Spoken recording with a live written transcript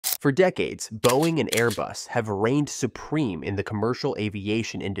For decades, Boeing and Airbus have reigned supreme in the commercial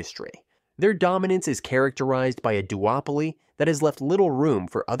aviation industry. Their dominance is characterized by a duopoly that has left little room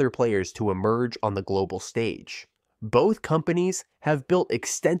for other players to emerge on the global stage. Both companies have built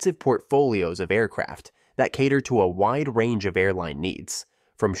extensive portfolios of aircraft that cater to a wide range of airline needs,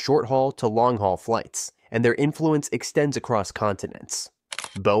 from short-haul to long-haul flights, and their influence extends across continents.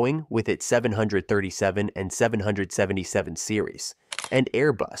 Boeing, with its 737 and 777 series, and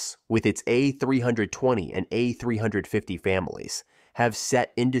Airbus, with its A320 and A350 families, have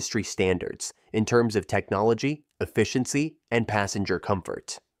set industry standards in terms of technology, efficiency, and passenger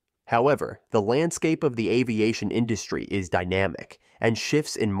comfort. However, the landscape of the aviation industry is dynamic, and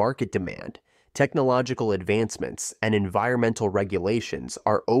shifts in market demand, technological advancements, and environmental regulations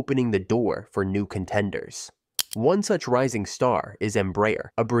are opening the door for new contenders. One such rising star is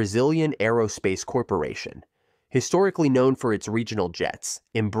Embraer, a Brazilian aerospace corporation. Historically known for its regional jets,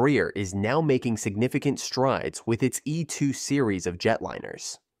 Embraer is now making significant strides with its E2 series of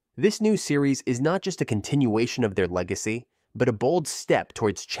jetliners. This new series is not just a continuation of their legacy, but a bold step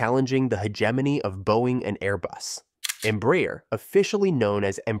towards challenging the hegemony of Boeing and Airbus. Embraer, officially known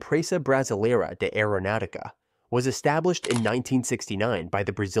as Empresa Brasileira de Aeronáutica, was established in 1969 by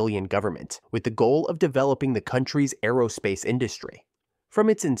the Brazilian government with the goal of developing the country's aerospace industry. From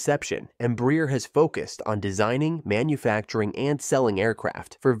its inception, Embraer has focused on designing, manufacturing, and selling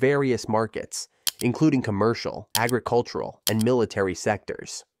aircraft for various markets, including commercial, agricultural, and military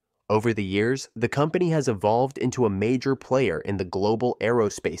sectors. Over the years, the company has evolved into a major player in the global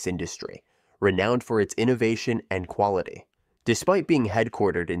aerospace industry, renowned for its innovation and quality. Despite being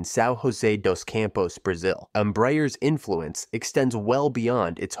headquartered in São José dos Campos, Brazil, Embraer's influence extends well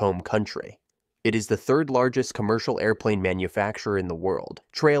beyond its home country. It is the third largest commercial airplane manufacturer in the world,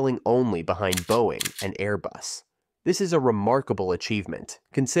 trailing only behind Boeing and Airbus. This is a remarkable achievement,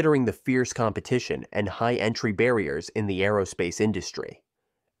 considering the fierce competition and high entry barriers in the aerospace industry.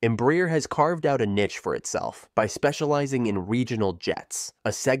 Embraer has carved out a niche for itself by specializing in regional jets,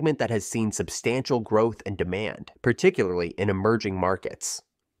 a segment that has seen substantial growth and demand, particularly in emerging markets.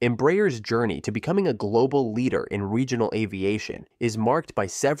 Embraer's journey to becoming a global leader in regional aviation is marked by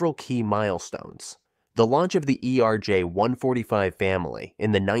several key milestones. The launch of the ERJ-145 family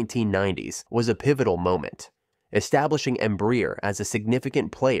in the 1990s was a pivotal moment, establishing Embraer as a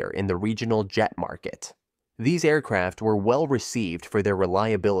significant player in the regional jet market. These aircraft were well received for their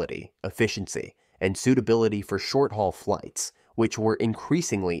reliability, efficiency, and suitability for short-haul flights, which were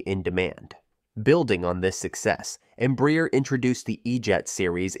increasingly in demand. Building on this success, Embraer introduced the E-Jet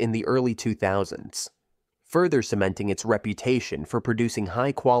series in the early 2000s, further cementing its reputation for producing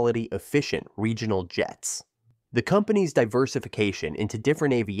high-quality, efficient regional jets. The company's diversification into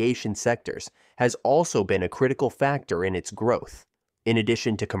different aviation sectors has also been a critical factor in its growth. In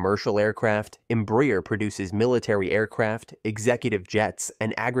addition to commercial aircraft, Embraer produces military aircraft, executive jets,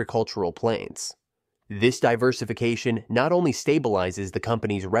 and agricultural planes. This diversification not only stabilizes the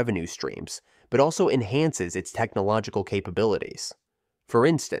company's revenue streams, but also enhances its technological capabilities. For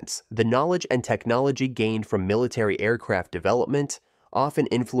instance, the knowledge and technology gained from military aircraft development often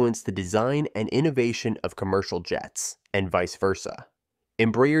influence the design and innovation of commercial jets, and vice versa.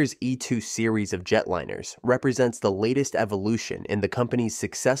 Embraer's E2 series of jetliners represents the latest evolution in the company's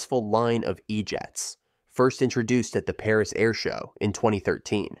successful line of E-Jets, first introduced at the Paris Air Show in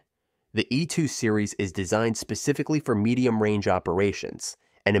 2013. The E2 series is designed specifically for medium-range operations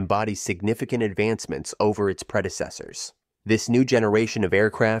and embodies significant advancements over its predecessors. This new generation of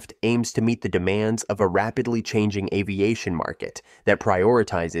aircraft aims to meet the demands of a rapidly changing aviation market that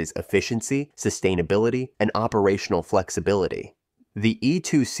prioritizes efficiency, sustainability, and operational flexibility. The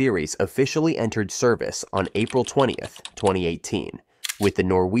E2 series officially entered service on April 20th, 2018, with the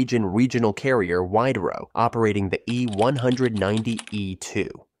Norwegian regional carrier Widerøe operating the E190E2.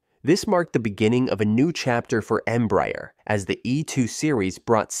 This marked the beginning of a new chapter for Embraer, as the E2 series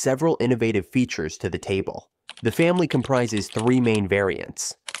brought several innovative features to the table. The family comprises three main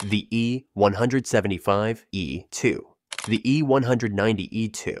variants: the E175E2, the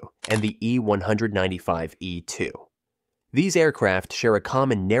E190E2, and the E195E2. These aircraft share a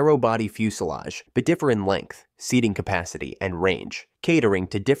common narrow-body fuselage, but differ in length, seating capacity, and range, catering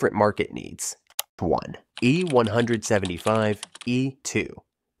to different market needs. 1. E175E2.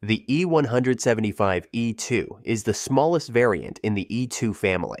 The E175E2 is the smallest variant in the E2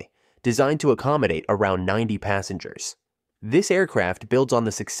 family, designed to accommodate around 90 passengers. This aircraft builds on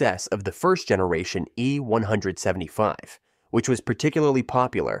the success of the first-generation E175, which was particularly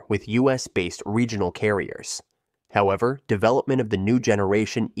popular with US-based regional carriers. However, development of the new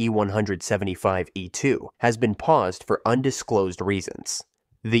generation E175E2 has been paused for undisclosed reasons.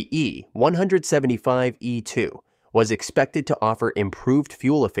 The E-175E2 was expected to offer improved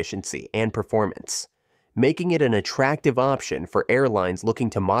fuel efficiency and performance, making it an attractive option for airlines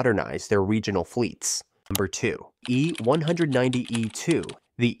looking to modernize their regional fleets. Number 2. E-190E2.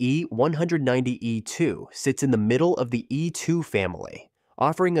 The E-190E2 sits in the middle of the E2 family,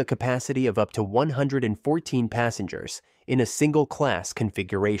 offering a capacity of up to 114 passengers in a single-class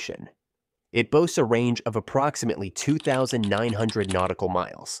configuration. It boasts a range of approximately 2,900 nautical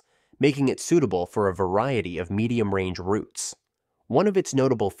miles, making it suitable for a variety of medium-range routes. One of its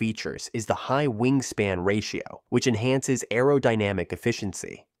notable features is the high wingspan ratio, which enhances aerodynamic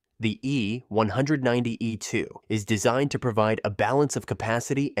efficiency. The E-190E2 is designed to provide a balance of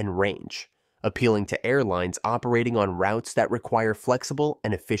capacity and range, appealing to airlines operating on routes that require flexible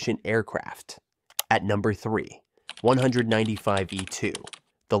and efficient aircraft. At number 3, 195E2.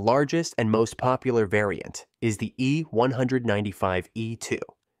 The largest and most popular variant is the E-195E2.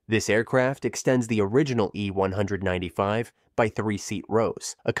 This aircraft extends the original E-195 by 3 seat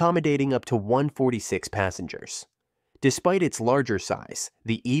rows, accommodating up to 146 passengers. Despite its larger size,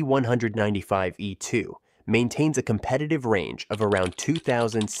 the E-195E2 maintains a competitive range of around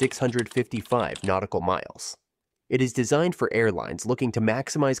 2,655 nautical miles. It is designed for airlines looking to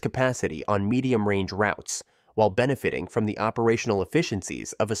maximize capacity on medium-range routes, while benefiting from the operational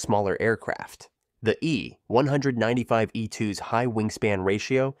efficiencies of a smaller aircraft. The E-195E2's high wingspan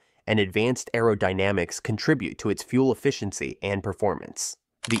ratio and advanced aerodynamics contribute to its fuel efficiency and performance.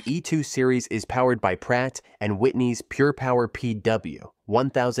 The E2 series is powered by Pratt and Whitney's PurePower PW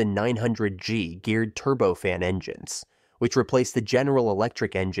 1900G geared turbofan engines, which replace the General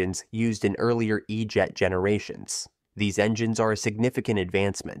Electric engines used in earlier E-jet generations. These engines are a significant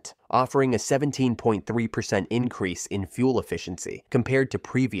advancement, offering a 17.3% increase in fuel efficiency compared to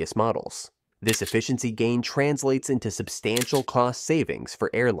previous models. This efficiency gain translates into substantial cost savings for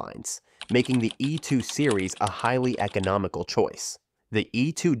airlines, making the E2 series a highly economical choice. The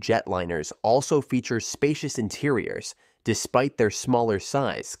E2 jetliners also feature spacious interiors despite their smaller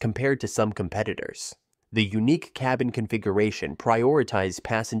size compared to some competitors. The unique cabin configuration prioritizes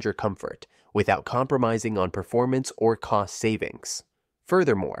passenger comfort without compromising on performance or cost savings.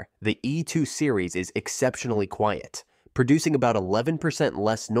 Furthermore, the E2 series is exceptionally quiet, producing about 11%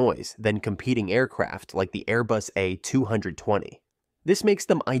 less noise than competing aircraft like the Airbus A220. This makes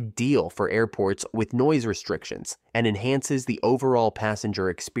them ideal for airports with noise restrictions and enhances the overall passenger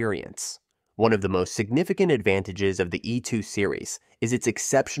experience. One of the most significant advantages of the E2 series is its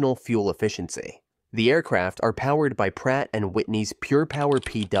exceptional fuel efficiency. The aircraft are powered by Pratt & Whitney's PurePower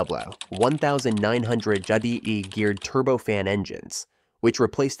PW 1900G geared turbofan engines, which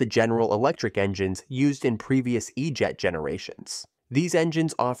replace the General Electric engines used in previous E-jet generations. These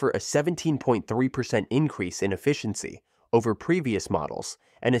engines offer a 17.3% increase in efficiency over previous models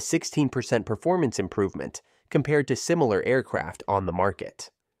and a 16% performance improvement compared to similar aircraft on the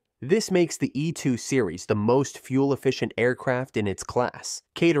market. This makes the E2 series the most fuel-efficient aircraft in its class,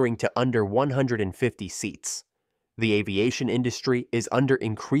 catering to under 150 seats. The aviation industry is under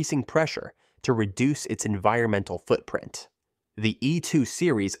increasing pressure to reduce its environmental footprint. The E2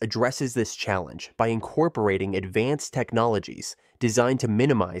 series addresses this challenge by incorporating advanced technologies designed to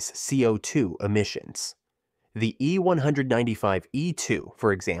minimize CO2 emissions. The E-195E2,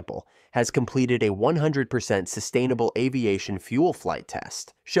 for example, has completed a 100% sustainable aviation fuel flight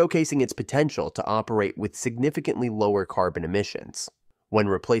test, showcasing its potential to operate with significantly lower carbon emissions. When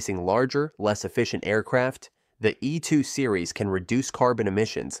replacing larger, less efficient aircraft, the E2 series can reduce carbon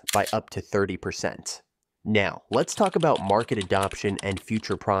emissions by up to 30%. Now, let's talk about market adoption and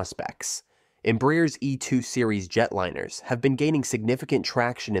future prospects. Embraer's E2 series jetliners have been gaining significant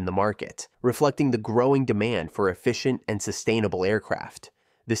traction in the market, reflecting the growing demand for efficient and sustainable aircraft.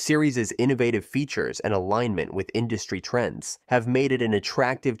 The series' innovative features and alignment with industry trends have made it an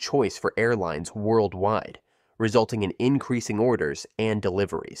attractive choice for airlines worldwide, resulting in increasing orders and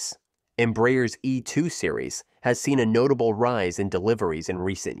deliveries. Embraer's E2 series has seen a notable rise in deliveries in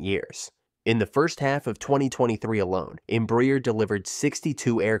recent years. In the first half of 2023 alone, Embraer delivered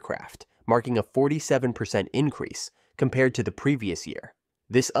 62 aircraft, marking a 47% increase compared to the previous year.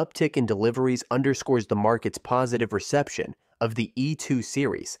 This uptick in deliveries underscores the market's positive reception of the E2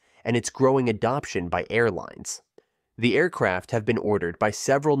 series and its growing adoption by airlines. The aircraft have been ordered by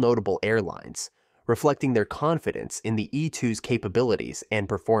several notable airlines, reflecting their confidence in the E2's capabilities and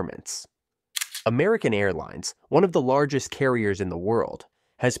performance. American Airlines, one of the largest carriers in the world,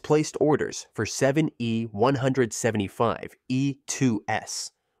 has placed orders for 7 E-175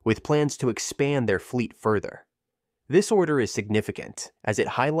 E2s, with plans to expand their fleet further. This order is significant as it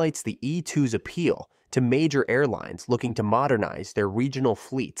highlights the E2's appeal to major airlines looking to modernize their regional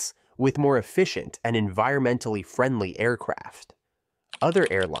fleets with more efficient and environmentally friendly aircraft. Other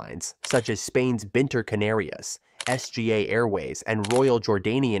airlines, such as Spain's Binter Canarias, SGA Airways, and Royal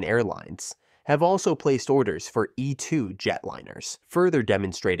Jordanian Airlines, have also placed orders for E2 jetliners, further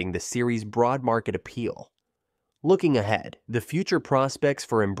demonstrating the series' broad market appeal. Looking ahead, the future prospects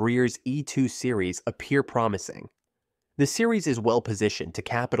for Embraer's E2 series appear promising. The series is well positioned to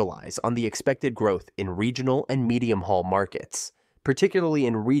capitalize on the expected growth in regional and medium-haul markets, particularly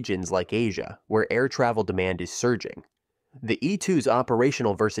in regions like Asia, where air travel demand is surging. The E2's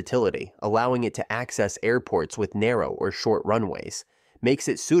operational versatility, allowing it to access airports with narrow or short runways, makes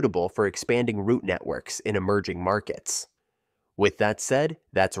it suitable for expanding route networks in emerging markets. With that said,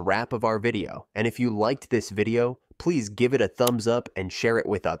 that's a wrap of our video, and if you liked this video, please give it a thumbs up and share it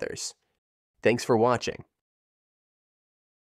with others. Thanks for watching.